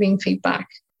receiving feedback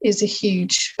is a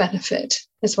huge benefit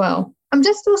as well. I'm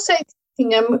just also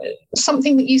thinking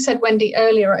something that you said, Wendy,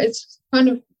 earlier. It's kind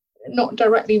of not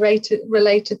directly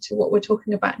related to what we're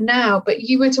talking about now, but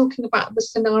you were talking about the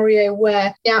scenario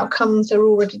where the outcomes are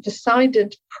already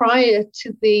decided prior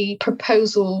to the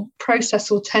proposal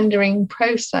process or tendering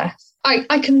process.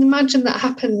 I can imagine that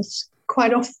happens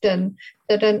quite often,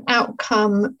 that an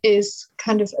outcome is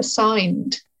kind of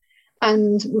assigned.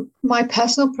 And my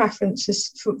personal preference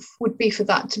would be for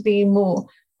that to be more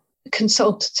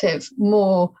consultative,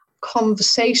 more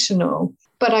conversational.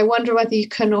 But I wonder whether you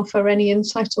can offer any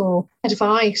insight or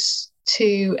advice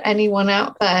to anyone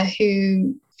out there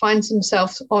who finds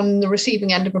themselves on the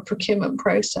receiving end of a procurement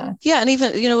process. Yeah, and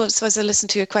even, so as I listen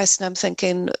to your question, I'm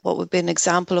thinking what would be an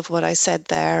example of what I said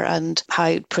there and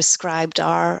how prescribed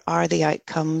are the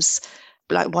outcomes.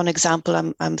 Like one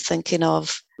example I'm thinking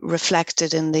of,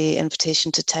 reflected in the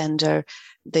invitation to tender,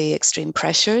 the extreme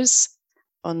pressures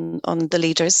on the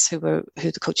leaders who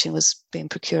the coaching was being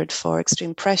procured for.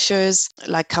 Extreme pressures,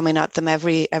 like coming at them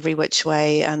every which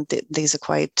way, and these are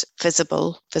quite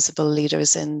visible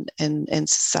leaders in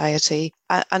society.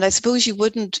 And I suppose you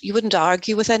wouldn't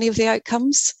argue with any of the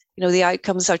outcomes. The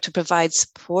outcomes are to provide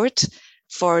support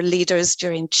for leaders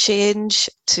during change,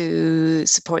 to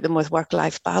support them with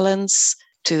work-life balance,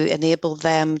 to enable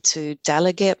them to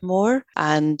delegate more.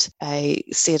 And I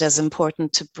see it as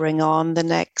important to bring on the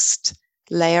next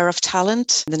layer of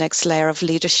talent, the next layer of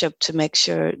leadership, to make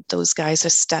sure those guys are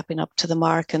stepping up to the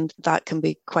mark. And that can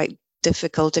be quite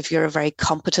difficult if you're a very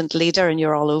competent leader and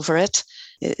you're all over it,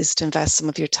 is to invest some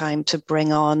of your time to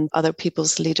bring on other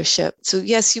people's leadership. So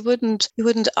yes, you wouldn't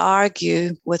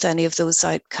argue with any of those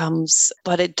outcomes,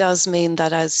 but it does mean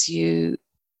that as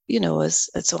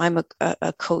so I'm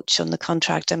a coach on the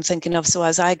contract I'm thinking of. So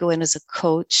as I go in as a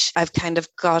coach, I've kind of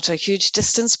got a huge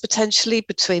distance potentially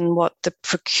between what the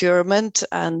procurement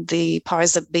and the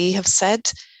powers that be have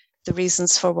said, the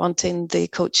reasons for wanting the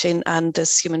coaching, and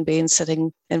this human being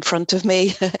sitting in front of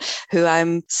me who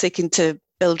I'm seeking to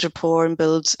build rapport and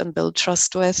build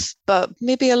trust with. But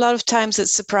maybe a lot of times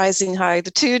it's surprising how the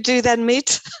two do then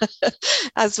meet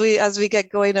as we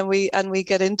get going and we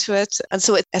get into it. And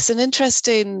so it's an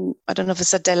interesting, I don't know if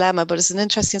it's a dilemma, but it's an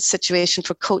interesting situation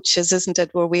for coaches, isn't it,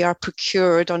 where we are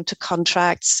procured onto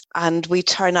contracts and we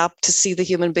turn up to see the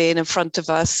human being in front of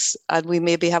us, and we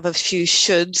maybe have a few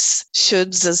shoulds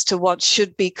as to what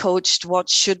should be coached, what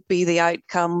should be the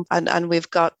outcome, and we've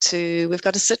got to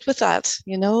sit with that,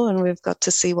 and we've got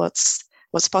to see what's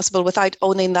possible without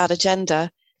owning that agenda,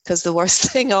 because the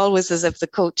worst thing always is if the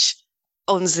coach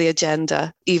owns the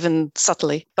agenda, even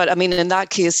subtly. But I mean, in that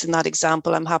case, in that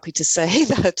example, I'm happy to say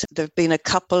that there have been a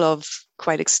couple of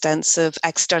quite extensive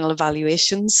external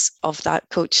evaluations of that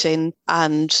coaching,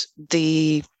 and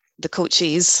the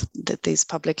coachees, that these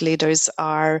public leaders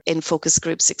are in focus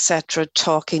groups, etc.,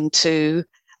 talking to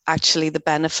actually the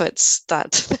benefits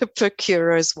that the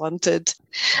procurers wanted.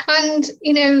 And,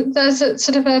 there's a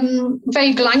sort of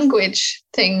vague language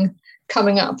thing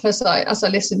coming up as I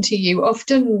listen to you.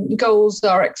 Often goals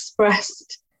are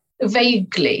expressed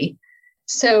vaguely.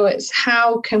 So it's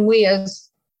how can we as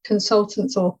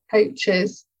consultants or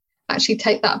coaches actually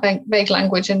take that vague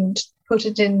language and put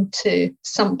it into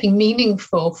something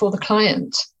meaningful for the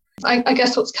client? I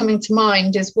guess what's coming to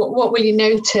mind is what will you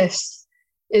notice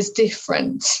is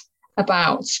different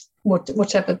about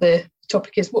whatever the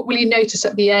topic is. What will you notice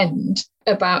at the end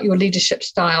about your leadership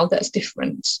style that's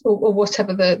different, or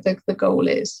whatever the goal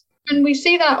is? And we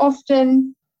see that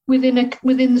often within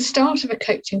the start of a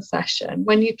coaching session,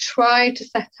 when you try to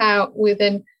set out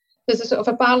there's a sort of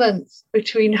a balance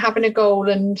between having a goal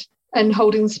and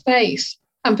holding space.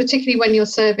 And particularly when you're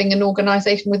serving an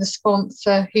organisation with a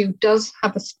sponsor who does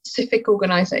have a specific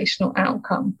organisational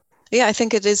outcome. Yeah, I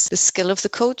think it is the skill of the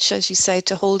coach, as you say,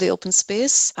 to hold the open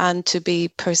space and to be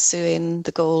pursuing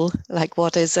the goal. Like,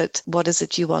 what is it? What is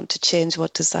it you want to change?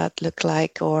 What does that look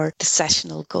like? Or the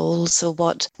sessional goal. So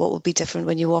what will be different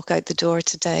when you walk out the door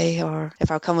today? Or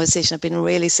if our conversation had been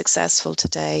really successful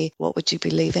today, what would you be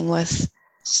leaving with?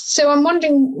 So I'm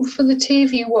wondering, for the two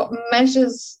of you, what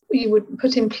measures you would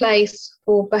put in place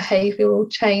for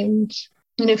behavioural change?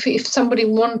 You know, if somebody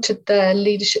wanted their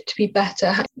leadership to be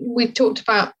better, we've talked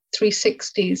about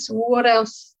 360s. What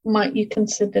else might you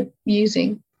consider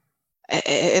using?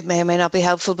 It may or may not be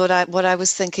helpful, but what I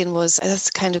was thinking was,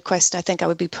 that's the kind of question I think I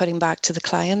would be putting back to the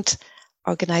client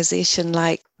organization.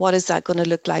 Like, what is that going to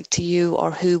look like to you,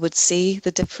 or who would see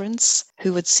the difference?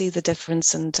 Who would see the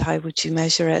difference, and how would you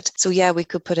measure it? So yeah, we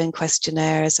could put in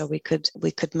questionnaires, or we could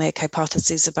make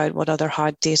hypotheses about what other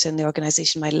hard data in the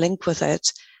organization might link with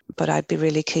it. But I'd be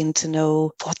really keen to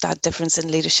know what that difference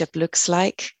in leadership looks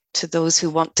like to those who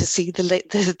want to see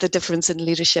the difference in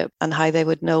leadership, and how they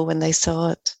would know when they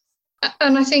saw it.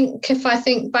 And I think, if I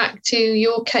think back to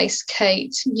your case,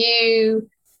 Kate, you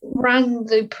ran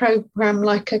the programme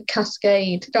like a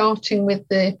cascade, starting with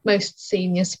the most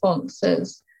senior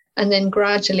sponsors and then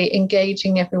gradually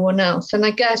engaging everyone else. And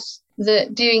I guess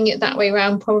that doing it that way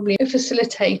around probably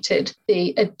facilitated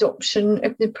the adoption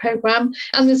of the programme.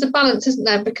 And there's a balance, isn't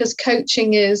there? Because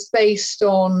coaching is based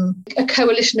on a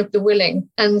coalition of the willing.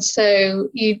 And so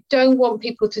you don't want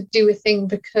people to do a thing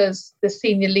because the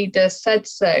senior leader said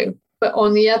so. But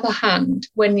on the other hand,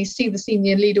 when you see the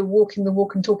senior leader walking the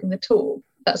walk and talking the talk,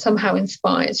 that somehow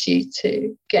inspires you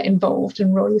to get involved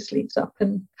and roll your sleeves up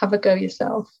and have a go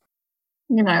yourself.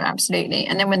 You know, absolutely.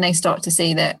 And then when they start to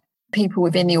see that people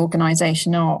within the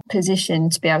organisation are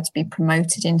positioned to be able to be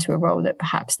promoted into a role that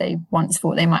perhaps they once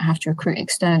thought they might have to recruit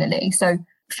externally. So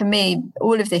for me,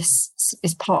 all of this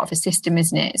is part of a system,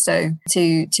 isn't it? So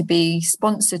to be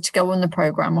sponsored to go on the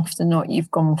programme, often not,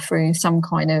 you've gone through some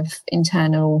kind of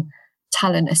internal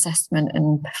talent assessment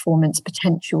and performance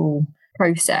potential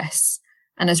process.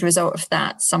 And as a result of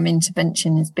that, some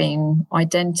intervention has been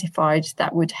identified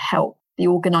that would help the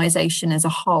organisation as a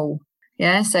whole.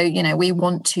 Yeah. So, you know,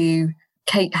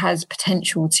 Kate has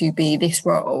potential to be this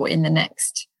role in the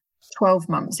next 12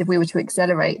 months. If we were to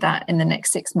accelerate that in the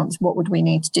next 6 months, what would we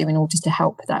need to do in order to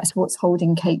help that? So what's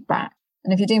holding Kate back?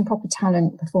 And if you're doing proper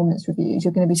talent performance reviews,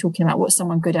 you're going to be talking about what's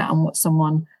someone good at and what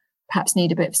someone perhaps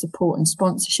need a bit of support and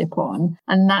sponsorship on.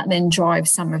 And that then drives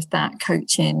some of that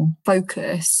coaching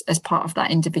focus as part of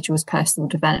that individual's personal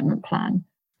development plan.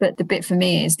 But the bit for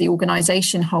me is the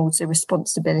organisation holds a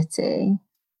responsibility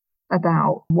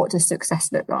about what does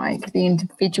success look like. The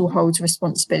individual holds a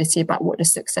responsibility about what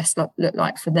does success look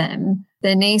like for them.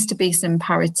 There needs to be some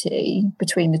parity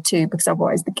between the two, because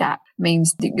otherwise the gap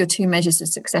means that your two measures of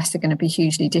success are going to be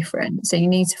hugely different. So you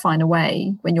need to find a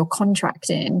way when you're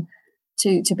contracting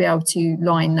to be able to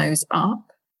line those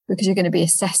up, because you're going to be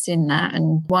assessing that,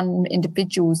 and one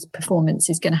individual's performance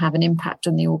is going to have an impact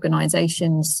on the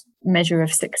organisation's measure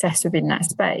of success within that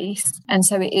space. And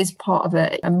so it is part of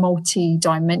a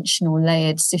multi-dimensional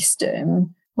layered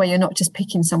system where you're not just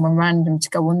picking someone random to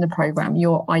go on the programme,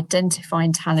 you're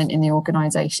identifying talent in the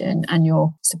organisation and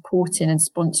you're supporting and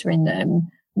sponsoring them,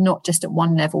 not just at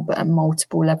one level, but at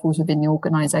multiple levels within the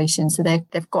organisation. So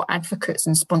they've got advocates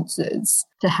and sponsors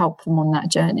to help them on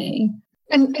that journey.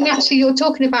 And actually, you're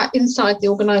talking about inside the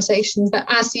organisation, but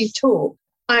as you talk,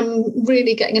 I'm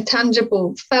really getting a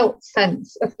tangible, felt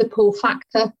sense of the pull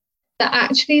factor, that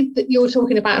actually that you're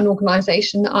talking about an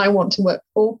organisation that I want to work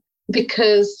for,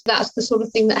 because that's the sort of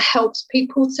thing that helps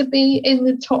people to be in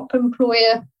the top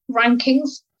employer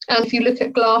rankings. And if you look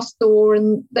at Glassdoor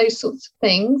and those sorts of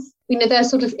things, you know, they're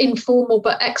sort of informal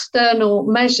but external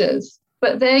measures,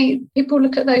 but people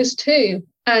look at those too.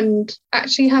 And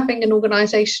actually having an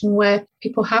organisation where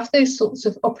people have those sorts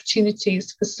of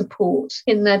opportunities for support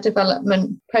in their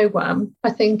development programme,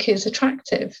 I think is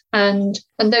attractive. And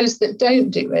those that don't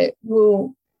do it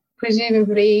will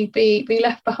presumably be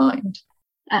left behind.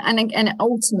 And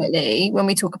ultimately, when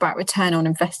we talk about return on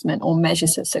investment or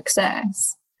measures of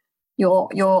success,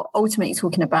 you're ultimately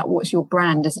talking about what's your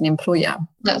brand as an employer.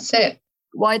 That's it.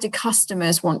 Why do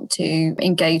customers want to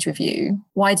engage with you?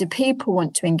 Why do people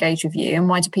want to engage with you? And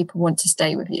why do people want to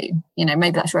stay with you? You know,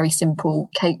 maybe that's a very simple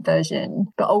Kate version,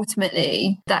 but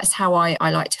ultimately that's how I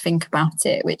like to think about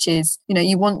it, which is, you know,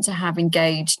 you want to have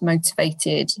engaged,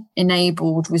 motivated,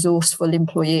 enabled, resourceful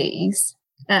employees.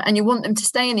 And you want them to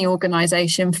stay in the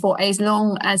organisation for as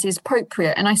long as is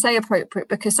appropriate. And I say appropriate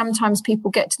because sometimes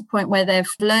people get to the point where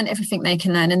they've learned everything they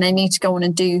can learn and they need to go on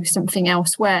and do something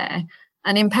elsewhere.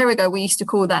 And in Perrigo, we used to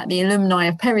call that the alumni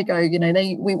of Perrigo. You know,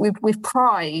 with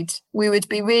pride, we would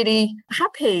be really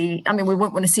happy. I mean, we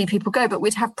wouldn't want to see people go, but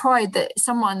we'd have pride that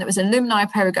someone that was alumni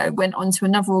of Perrigo went on to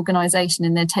another organisation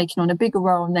and they're taking on a bigger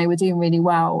role and they were doing really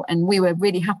well. And we were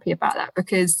really happy about that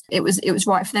because it was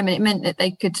right for them. And it meant that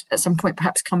they could at some point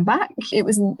perhaps come back. It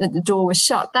wasn't that the door was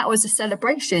shut. That was a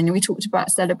celebration. We talked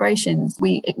about celebrations.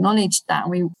 We acknowledged that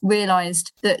and we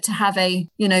realised that to have a,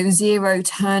 zero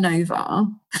turnover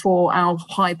for our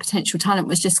high potential talent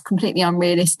was just completely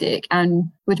unrealistic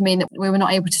and would mean that we were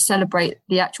not able to celebrate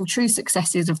the actual true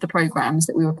successes of the programs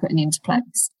that we were putting into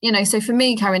place. So for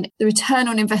me, Karen, the return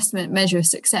on investment measure of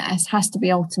success has to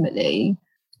be ultimately,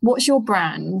 what's your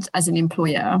brand as an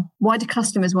employer? Why do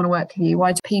customers want to work with you?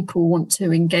 Why do people want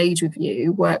to engage with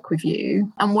you, work with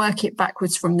you, and work it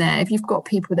backwards from there? If you've got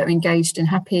people that are engaged and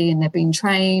happy and they're being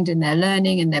trained and they're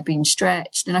learning and they're being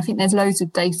stretched, and I think there's loads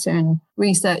of data and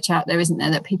research out there, isn't there,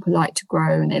 that people like to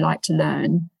grow and they like to learn.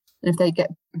 And if they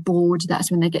get bored, that's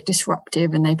when they get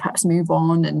disruptive and they perhaps move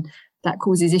on, and that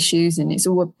causes issues. And it's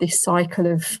all this cycle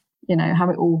of, how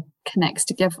it all connects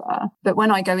together. But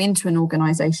when I go into an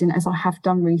organisation, as I have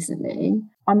done recently,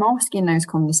 I'm asking those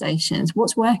conversations.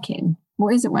 What's working?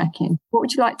 What isn't working? What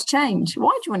would you like to change? Why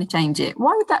do you want to change it?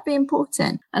 Why would that be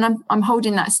important? And I'm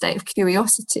holding that state of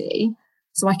curiosity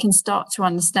so I can start to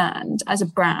understand as a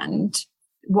brand,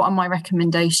 what are my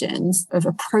recommendations of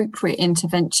appropriate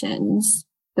interventions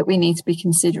that we need to be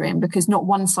considering, because not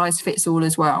one size fits all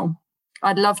as well.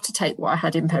 I'd love to take what I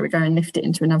had in Perrigo and lift it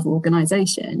into another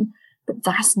organisation, but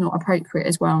that's not appropriate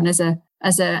as well. And as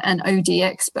an OD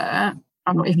expert,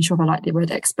 I'm not even sure if I like the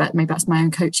word expert, maybe that's my own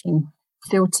coaching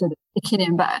filter kicking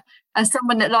in, but as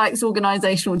someone that likes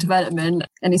organisational development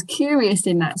and is curious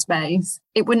in that space,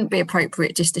 it wouldn't be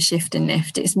appropriate just to shift and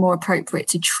lift. It's more appropriate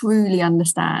to truly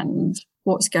understand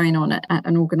what's going on at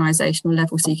an organisational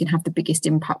level so you can have the biggest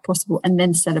impact possible and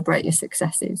then celebrate your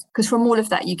successes. Because from all of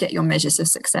that, you get your measures of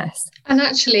success. And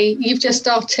actually, you've just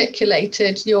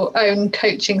articulated your own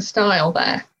coaching style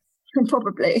there.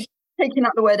 Probably. Taking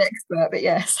up the word expert, but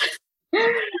yes.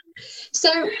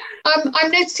 So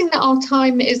I'm noticing that our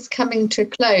time is coming to a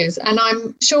close, and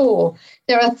I'm sure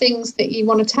there are things that you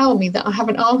want to tell me that I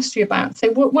haven't asked you about.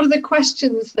 So what are the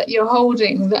questions that you're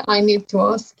holding that I need to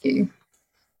ask you?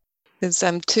 There's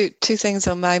two things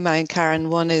on my mind,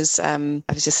 Karen. One is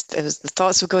the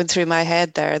thoughts were going through my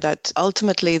head there that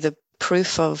ultimately the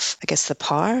proof of, I guess, the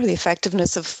power, the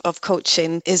effectiveness of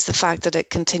coaching is the fact that it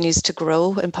continues to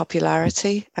grow in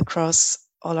popularity across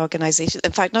all organizations.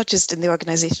 In fact, not just in the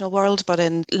organizational world, but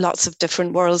in lots of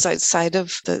different worlds outside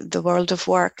of the world of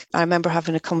work. I remember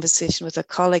having a conversation with a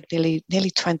colleague nearly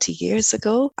 20 years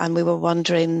ago, and we were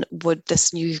wondering, would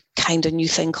this new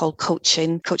thing called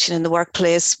coaching in the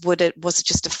workplace, was it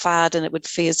just a fad and it would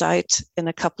phase out in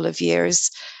a couple of years?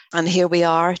 And here we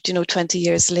are, 20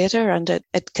 years later, and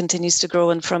it continues to grow.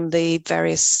 And from the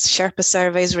various Sherpa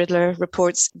surveys, Riddler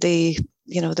reports, the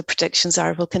predictions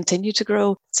are it will continue to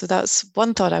grow. So that's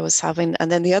one thought I was having.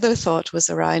 And then the other thought was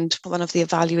around one of the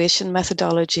evaluation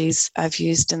methodologies I've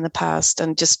used in the past.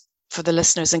 And just for the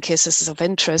listeners, in case this is of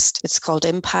interest, it's called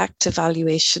impact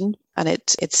evaluation. And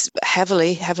it's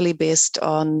heavily based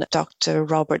on Dr.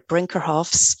 Robert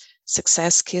Brinkerhoff's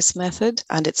success case method.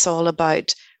 And it's all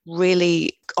about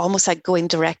really almost like going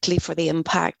directly for the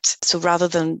impact. So rather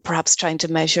than perhaps trying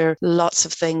to measure lots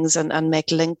of things and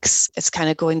make links, it's kind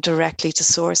of going directly to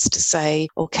source to say,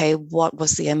 okay, what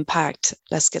was the impact?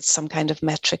 Let's get some kind of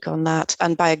metric on that.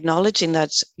 And by acknowledging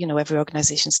that, every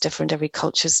organization is different, every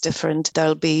culture is different,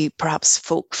 there'll be perhaps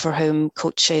folk for whom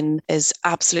coaching is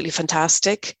absolutely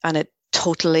fantastic and it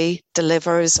totally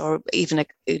delivers, or even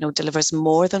delivers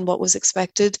more than what was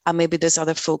expected. And maybe there's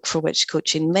other folk for which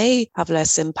coaching may have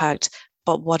less impact,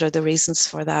 but what are the reasons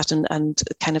for that, and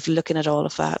kind of looking at all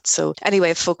of that. So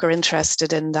anyway, if folk are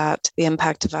interested in that, the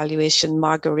impact evaluation,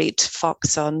 Marguerite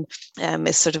Foxon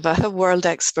is sort of a world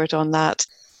expert on that.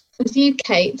 With you,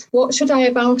 Kate, what should I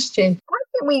have asked you?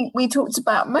 I think we talked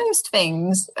about most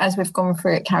things as we've gone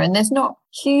through it, Karen. There's not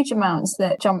huge amounts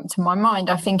that jump to my mind.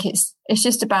 I think it's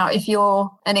just about, if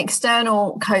you're an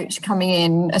external coach coming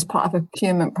in as part of a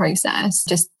procurement process,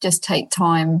 just take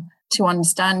time to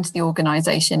understand the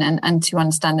organisation and to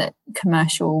understand that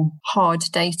commercial hard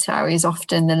data is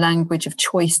often the language of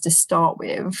choice to start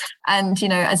with. And,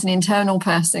 as an internal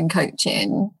person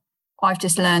coaching, I've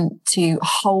just learned to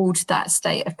hold that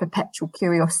state of perpetual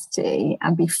curiosity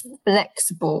and be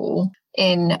flexible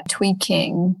in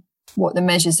tweaking what the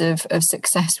measures of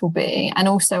success will be. And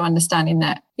also understanding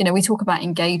that, we talk about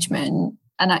engagement,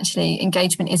 And actually,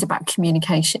 engagement is about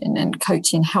communication, and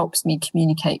coaching helps me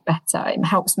communicate better. It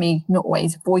helps me not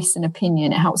always voice an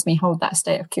opinion. It helps me hold that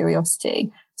state of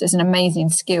curiosity. So it's an amazing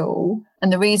skill.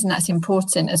 And the reason that's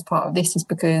important as part of this is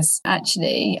because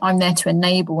actually I'm there to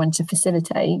enable and to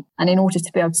facilitate. And in order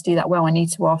to be able to do that well, I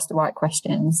need to ask the right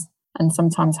questions. And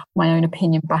sometimes my own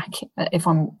opinion back, if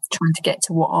I'm trying to get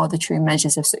to what are the true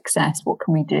measures of success, what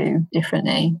can we do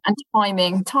differently?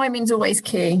 And timing's always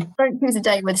key. Don't choose a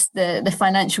day where the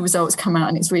financial results come out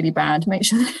and it's really bad. Make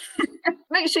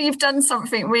sure you've done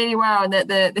something really well, and that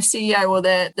the CEO or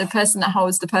the person that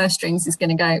holds the purse strings is going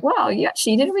to go, well, you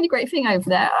actually did a really great thing over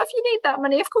there. Oh, if you need that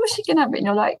money, of course you can have it. And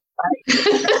you're like,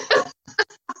 right.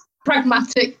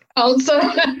 Pragmatic answer.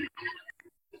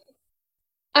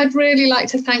 I'd really like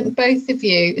to thank both of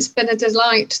you. It's been a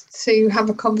delight to have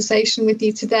a conversation with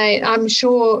you today. I'm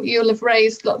sure you'll have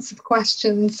raised lots of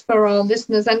questions for our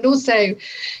listeners, and also,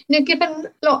 given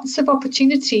lots of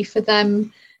opportunity for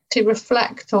them to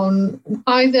reflect on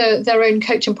either their own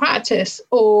coaching practice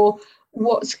or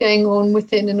what's going on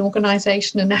within an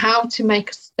organisation and how to make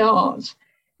a start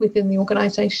within the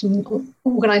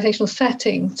organisational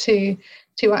setting to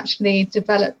actually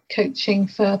develop coaching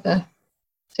further.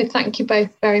 So thank you both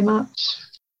very much.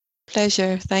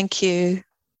 Pleasure. Thank you.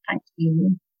 Thank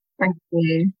you. Thank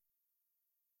you.